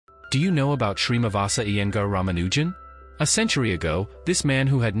Do you know about Srinivasa Ramanujan? A century ago, this man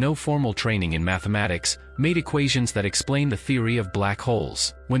who had no formal training in mathematics, made equations that explain the theory of black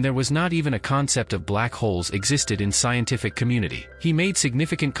holes, when there was not even a concept of black holes existed in scientific community. He made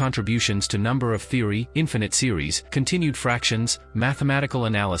significant contributions to number of theory, infinite series, continued fractions, mathematical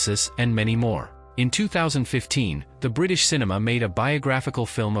analysis, and many more. In 2015, the British cinema made a biographical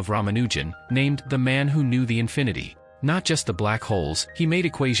film of Ramanujan, named The Man Who Knew the Infinity. Not just the black holes, he made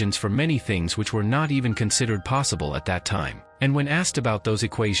equations for many things which were not even considered possible at that time. And when asked about those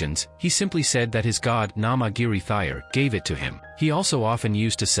equations, he simply said that his god, Nama Giri Thayar, gave it to him. He also often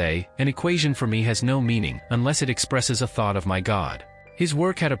used to say, "An equation for me has no meaning, unless it expresses a thought of my god." His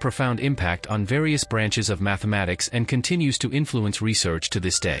work had a profound impact on various branches of mathematics and continues to influence research to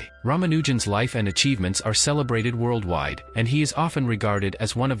this day. Ramanujan's life and achievements are celebrated worldwide, and he is often regarded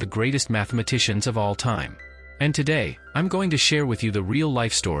as one of the greatest mathematicians of all time. And today, I'm going to share with you the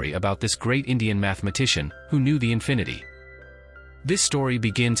real-life story about this great Indian mathematician who knew the infinity. This story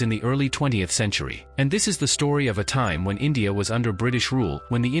begins in the early 20th century, and this is the story of a time when India was under British rule,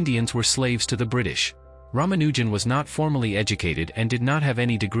 when the Indians were slaves to the British. Ramanujan was not formally educated and did not have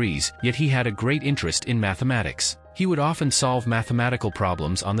any degrees, yet he had a great interest in mathematics. He would often solve mathematical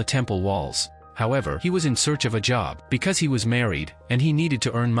problems on the temple walls. However, he was in search of a job, because he was married, and he needed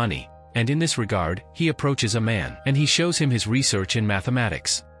to earn money. And in this regard, he approaches a man, and he shows him his research in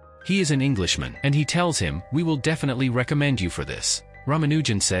mathematics. He is an Englishman, and he tells him, "We will definitely recommend you for this."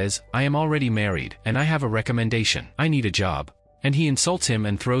 Ramanujan says, "I am already married, and I have a recommendation. I need a job." And he insults him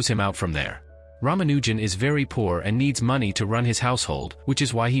and throws him out from there. Ramanujan is very poor and needs money to run his household, which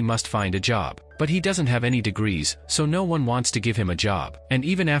is why he must find a job. But he doesn't have any degrees, so no one wants to give him a job. And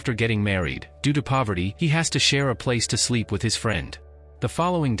even after getting married, due to poverty, he has to share a place to sleep with his friend. The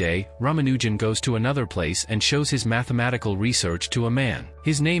following day, Ramanujan goes to another place and shows his mathematical research to a man.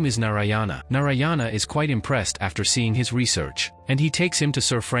 His name is Narayana. Narayana is quite impressed after seeing his research, and he takes him to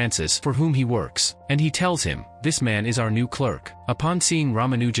Sir Francis, for whom he works, and he tells him, "This man is our new clerk." Upon seeing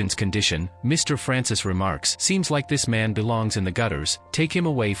Ramanujan's condition, Mr. Francis remarks, "Seems like this man belongs in the gutters, take him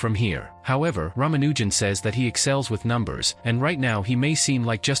away from here." However, Ramanujan says that he excels with numbers, and right now he may seem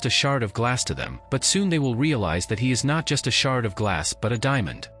like just a shard of glass to them, but soon they will realize that he is not just a shard of glass but a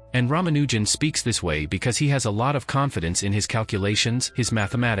diamond. And Ramanujan speaks this way because he has a lot of confidence in his calculations, his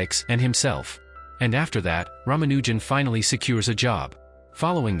mathematics, and himself. And after that, Ramanujan finally secures a job.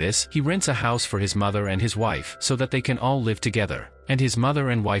 Following this, he rents a house for his mother and his wife so that they can all live together. And his mother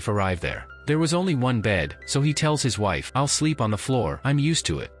and wife arrive there. There was only one bed, so he tells his wife, "I'll sleep on the floor, I'm used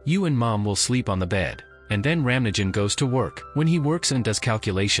to it. You and mom will sleep on the bed." And then Ramanujan goes to work. When he works and does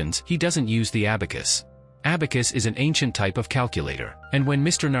calculations, he doesn't use the abacus. Abacus is an ancient type of calculator, and when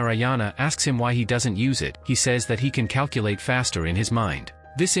Mr. Narayana asks him why he doesn't use it, he says that he can calculate faster in his mind.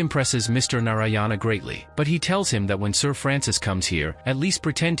 This impresses Mr. Narayana greatly, but he tells him that when Sir Francis comes here, at least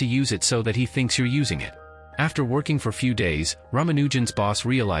pretend to use it so that he thinks you're using it. After working for few days, Ramanujan's boss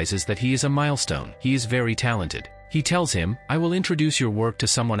realizes that he is a milestone. He is very talented. He tells him, "I will introduce your work to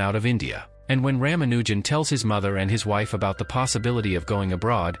someone out of India." And when Ramanujan tells his mother and his wife about the possibility of going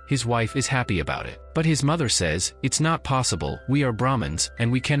abroad, his wife is happy about it. But his mother says, "It's not possible, we are Brahmins,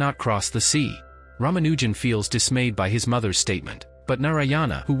 and we cannot cross the sea." Ramanujan feels dismayed by his mother's statement. But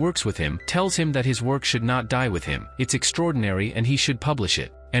Narayana, who works with him, tells him that his work should not die with him. It's extraordinary and he should publish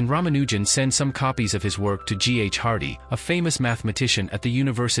it. And Ramanujan sends some copies of his work to G.H. Hardy, a famous mathematician at the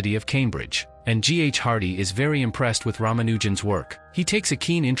University of Cambridge. And G.H. Hardy is very impressed with Ramanujan's work. He takes a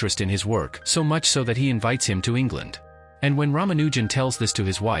keen interest in his work, so much so that he invites him to England. And when Ramanujan tells this to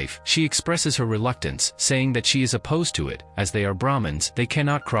his wife, she expresses her reluctance, saying that she is opposed to it, as they are Brahmins, they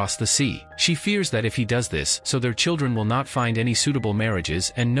cannot cross the sea. She fears that if he does this, so their children will not find any suitable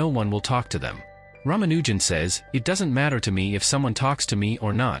marriages and no one will talk to them. Ramanujan says, "It doesn't matter to me if someone talks to me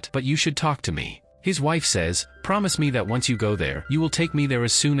or not, but you should talk to me." His wife says, "Promise me that once you go there, you will take me there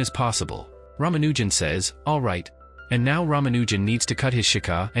as soon as possible." Ramanujan says, "All right." And now Ramanujan needs to cut his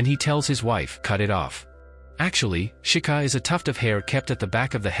shikha, and he tells his wife, "Cut it off." Actually, shikha is a tuft of hair kept at the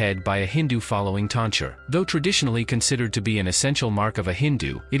back of the head by a Hindu following tonsure. Though traditionally considered to be an essential mark of a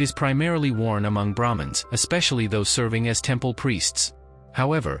Hindu, it is primarily worn among Brahmins, especially those serving as temple priests.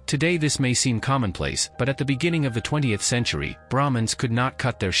 However, today this may seem commonplace, but at the beginning of the 20th century, Brahmins could not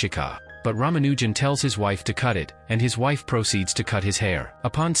cut their shikha. But Ramanujan tells his wife to cut it, and his wife proceeds to cut his hair.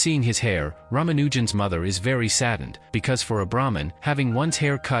 Upon seeing his hair, Ramanujan's mother is very saddened, because for a Brahmin, having one's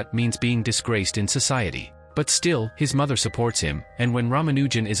hair cut means being disgraced in society. But still, his mother supports him, and when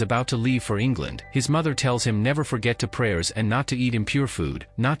Ramanujan is about to leave for England, his mother tells him never forget to prayers and not to eat impure food,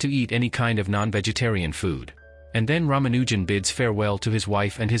 not to eat any kind of non-vegetarian food. and then Ramanujan bids farewell to his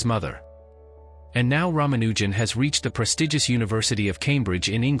wife and his mother. And now Ramanujan has reached the prestigious University of Cambridge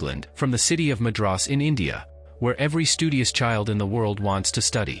in England, from the city of Madras in India, where every studious child in the world wants to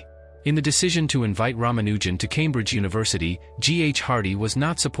study. In the decision to invite Ramanujan to Cambridge University, G.H. Hardy was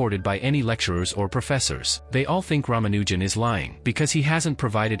not supported by any lecturers or professors. They all think Ramanujan is lying, because he hasn't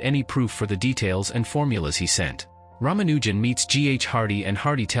provided any proof for the details and formulas he sent. Ramanujan meets G.H. Hardy and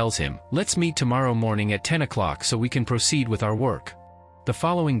Hardy tells him, "Let's meet tomorrow morning at 10 o'clock so we can proceed with our work." The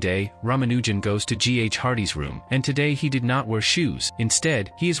following day, Ramanujan goes to G.H. Hardy's room, and today he did not wear shoes.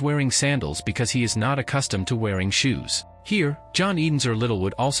 Instead, he is wearing sandals because he is not accustomed to wearing shoes. Here, John Edenser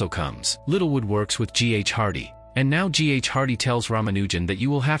Littlewood also comes. Littlewood works with G.H. Hardy. And now G.H. Hardy tells Ramanujan that you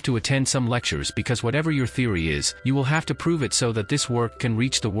will have to attend some lectures because whatever your theory is, you will have to prove it so that this work can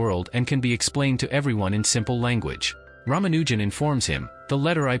reach the world and can be explained to everyone in simple language. Ramanujan informs him, "The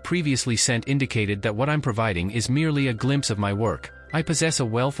letter I previously sent indicated that what I'm providing is merely a glimpse of my work. I possess a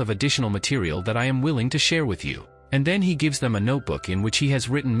wealth of additional material that I am willing to share with you." And then he gives them a notebook in which he has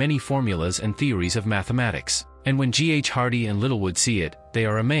written many formulas and theories of mathematics. And when G.H. Hardy and Littlewood see it, they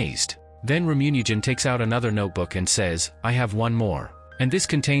are amazed. Then Ramanujan takes out another notebook and says, "I have one more." And this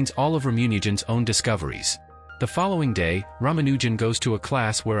contains all of Ramanujan's own discoveries. The following day, Ramanujan goes to a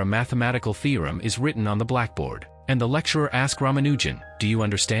class where a mathematical theorem is written on the blackboard. And the lecturer asks Ramanujan, "Do you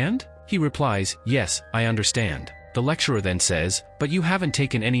understand?" He replies, "Yes, I understand." The lecturer then says, "But you haven't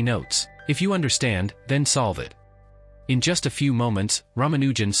taken any notes. If you understand, then solve it." In just a few moments,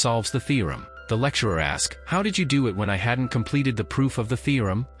 Ramanujan solves the theorem. The lecturer asks, "How did you do it when I hadn't completed the proof of the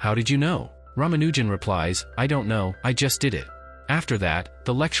theorem? How did you know?" Ramanujan replies, "I don't know, I just did it." After that,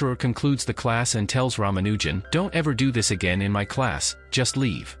 the lecturer concludes the class and tells Ramanujan, "Don't ever do this again in my class, just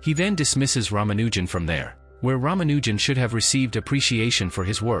leave." He then dismisses Ramanujan from there. Where Ramanujan should have received appreciation for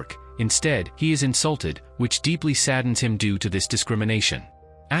his work, instead, he is insulted, which deeply saddens him due to this discrimination.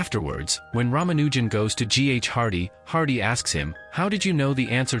 Afterwards, when Ramanujan goes to G.H. Hardy, Hardy asks him, "How did you know the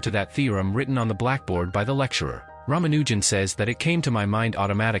answer to that theorem written on the blackboard by the lecturer?" Ramanujan says that it came to my mind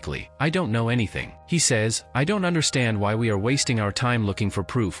automatically. "I don't know anything." He says, "I don't understand why we are wasting our time looking for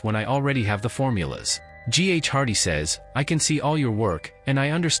proof when I already have the formulas." G.H. Hardy says, "I can see all your work, and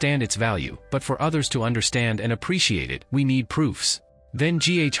I understand its value, but for others to understand and appreciate it, we need proofs." Then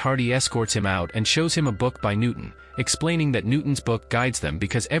G.H. Hardy escorts him out and shows him a book by Newton, explaining that Newton's book guides them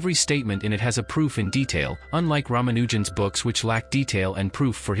because every statement in it has a proof in detail, unlike Ramanujan's books which lack detail and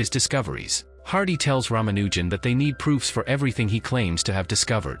proof for his discoveries. Hardy tells Ramanujan that they need proofs for everything he claims to have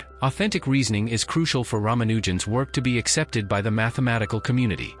discovered. Authentic reasoning is crucial for Ramanujan's work to be accepted by the mathematical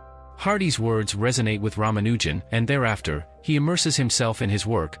community. Hardy's words resonate with Ramanujan, and thereafter, he immerses himself in his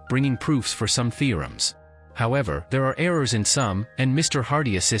work, bringing proofs for some theorems. However, there are errors in some, and Mr.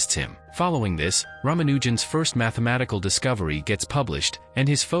 Hardy assists him. Following this, Ramanujan's first mathematical discovery gets published, and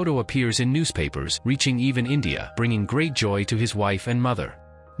his photo appears in newspapers, reaching even India, bringing great joy to his wife and mother.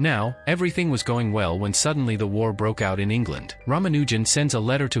 Now, everything was going well when suddenly the war broke out in England. Ramanujan sends a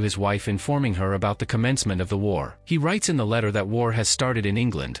letter to his wife informing her about the commencement of the war. He writes in the letter that war has started in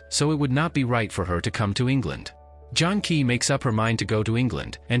England, so it would not be right for her to come to England. Janki makes up her mind to go to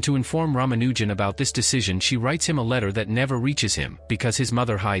England, and to inform Ramanujan about this decision she writes him a letter that never reaches him, because his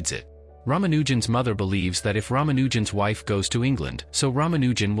mother hides it. Ramanujan's mother believes that if Ramanujan's wife goes to England, so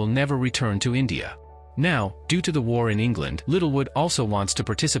Ramanujan will never return to India. Now, due to the war in England, Littlewood also wants to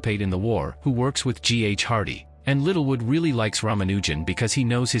participate in the war, who works with G.H. Hardy. And Littlewood really likes Ramanujan because he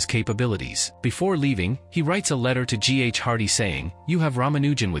knows his capabilities. Before leaving, he writes a letter to G.H. Hardy saying, "You have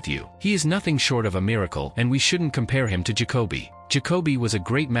Ramanujan with you. He is nothing short of a miracle and we shouldn't compare him to Jacobi. Jacobi was a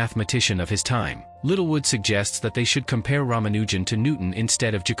great mathematician of his time." Littlewood suggests that they should compare Ramanujan to Newton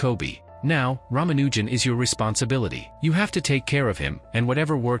instead of Jacobi. "Now, Ramanujan is your responsibility. You have to take care of him, and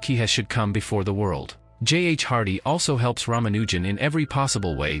whatever work he has should come before the world." J.H. Hardy also helps Ramanujan in every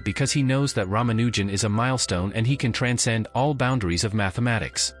possible way because he knows that Ramanujan is a milestone and he can transcend all boundaries of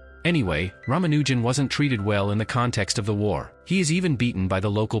mathematics. Anyway, Ramanujan wasn't treated well in the context of the war. He is even beaten by the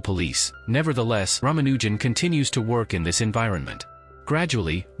local police. Nevertheless, Ramanujan continues to work in this environment.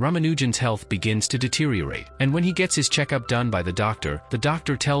 Gradually, Ramanujan's health begins to deteriorate, and when he gets his checkup done by the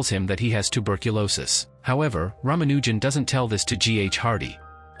doctor tells him that he has tuberculosis. However, Ramanujan doesn't tell this to G.H. Hardy.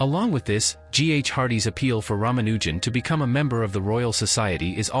 Along with this, G.H. Hardy's appeal for Ramanujan to become a member of the Royal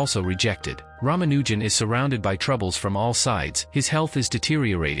Society is also rejected. Ramanujan is surrounded by troubles from all sides, his health is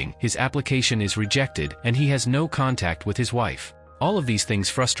deteriorating, his application is rejected, and he has no contact with his wife. All of these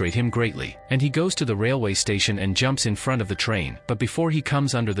things frustrate him greatly, and he goes to the railway station and jumps in front of the train, but before he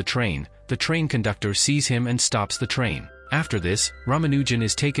comes under the train conductor sees him and stops the train. After this, Ramanujan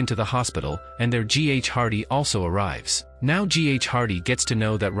is taken to the hospital, and there G.H. Hardy also arrives. Now G.H. Hardy gets to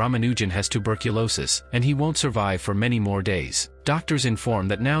know that Ramanujan has tuberculosis, and he won't survive for many more days. Doctors inform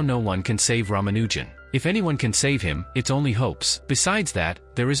that now no one can save Ramanujan. If anyone can save him, it's only hopes. Besides that,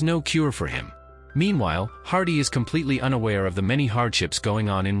 there is no cure for him. Meanwhile, Hardy is completely unaware of the many hardships going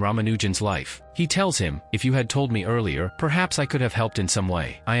on in Ramanujan's life. He tells him, "If you had told me earlier, perhaps I could have helped in some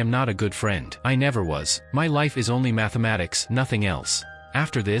way. I am not a good friend. I never was. My life is only mathematics, nothing else."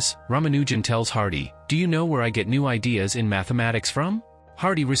 After this, Ramanujan tells Hardy, "Do you know where I get new ideas in mathematics from?"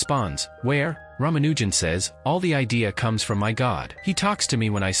 Hardy responds, "Where?" Ramanujan says, "All the idea comes from my God. He talks to me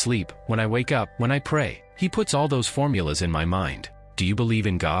when I sleep, when I wake up, when I pray. He puts all those formulas in my mind. Do you believe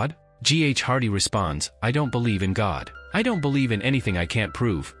in God?" G.H. Hardy responds, "I don't believe in God. I don't believe in anything I can't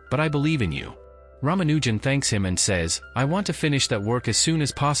prove, but I believe in you." Ramanujan thanks him and says, "I want to finish that work as soon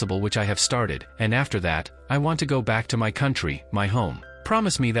as possible which I have started, and after that, I want to go back to my country, my home.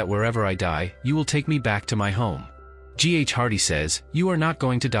 Promise me that wherever I die, you will take me back to my home." G.H. Hardy says, "You are not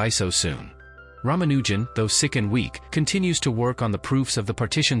going to die so soon." Ramanujan, though sick and weak, continues to work on the proofs of the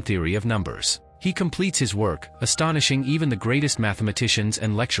partition theory of numbers. He completes his work, astonishing even the greatest mathematicians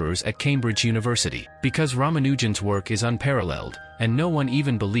and lecturers at Cambridge University, because Ramanujan's work is unparalleled, and no one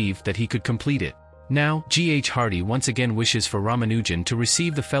even believed that he could complete it. Now, G.H. Hardy once again wishes for Ramanujan to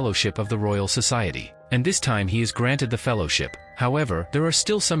receive the fellowship of the Royal Society, and this time he is granted the fellowship. However, there are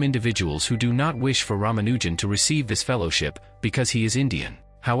still some individuals who do not wish for Ramanujan to receive this fellowship, because he is Indian.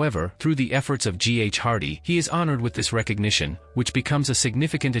 However, through the efforts of G.H. Hardy, he is honored with this recognition, which becomes a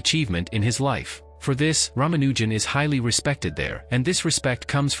significant achievement in his life. For this, Ramanujan is highly respected there, and this respect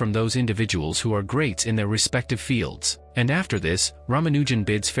comes from those individuals who are greats in their respective fields. And after this, Ramanujan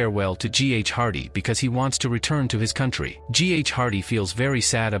bids farewell to G.H. Hardy because he wants to return to his country. G.H. Hardy feels very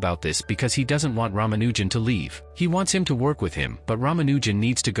sad about this because he doesn't want Ramanujan to leave. He wants him to work with him, but Ramanujan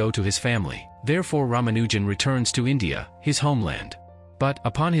needs to go to his family. Therefore Ramanujan returns to India, his homeland. But,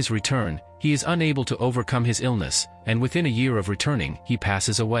 upon his return, he is unable to overcome his illness, and within a year of returning, he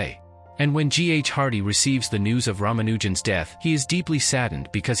passes away. And when G.H. Hardy receives the news of Ramanujan's death, he is deeply saddened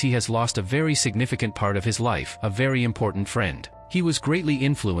because he has lost a very significant part of his life, a very important friend. He was greatly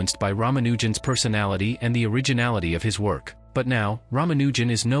influenced by Ramanujan's personality and the originality of his work. But now,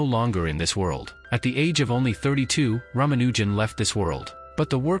 Ramanujan is no longer in this world. At the age of only 32, Ramanujan left this world. But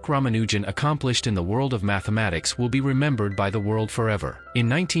the work Ramanujan accomplished in the world of mathematics will be remembered by the world forever. In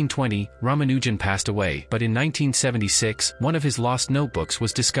 1920, Ramanujan passed away, but in 1976, one of his lost notebooks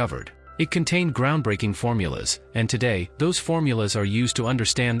was discovered. It contained groundbreaking formulas, and today, those formulas are used to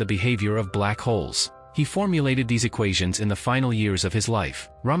understand the behavior of black holes. He formulated these equations in the final years of his life.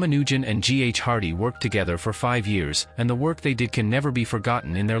 Ramanujan and G.H. Hardy worked together for 5 years, and the work they did can never be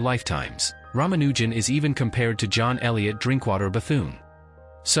forgotten in their lifetimes. Ramanujan is even compared to John Eliot Drinkwater Bethune.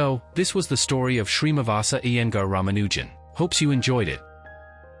 So, this was the story of Srinivasa Iyengar Ramanujan. Hopes you enjoyed it.